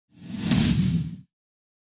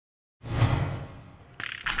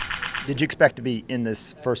Did you expect to be in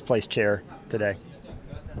this first place chair today?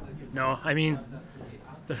 No, I mean,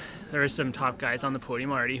 there were some top guys on the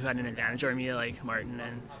podium already who had an advantage over me, like Martin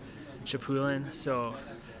and Chapulin. So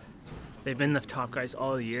they've been the top guys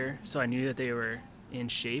all year, so I knew that they were in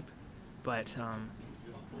shape. But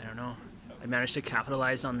I don't know. I managed to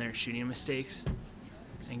capitalize on their shooting mistakes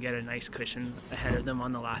and get a nice cushion ahead of them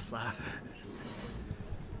on the last lap.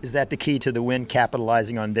 Is that the key to the win,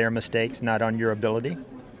 capitalizing on their mistakes, not on your ability?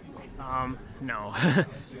 No.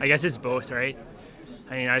 I guess it's both, right?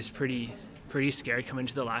 I mean, I was pretty scared coming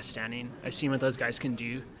to the last standing. I've seen what those guys can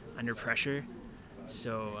do under pressure.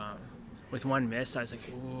 So with one miss, I was like,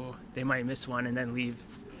 oh, they might miss one and then leave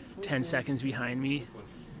 10 seconds behind me.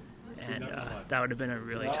 And that would have been a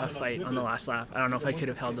really tough fight on the last lap. I don't know if I could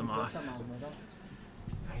have held them off.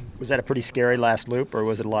 Was that a pretty scary last loop, or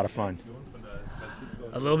was it a lot of fun?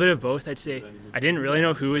 A little bit of both, I'd say. I didn't really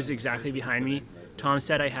know who was exactly behind me. Tom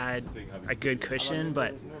said I had a good cushion,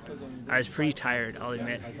 but I was pretty tired, I'll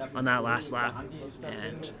admit, on that last lap.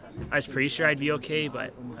 And I was pretty sure I'd be okay,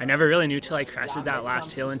 but I never really knew till I crested that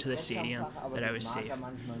last hill into the stadium that I was safe.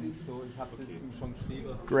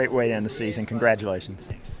 Great way to end the season. Congratulations.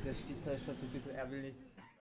 Thanks.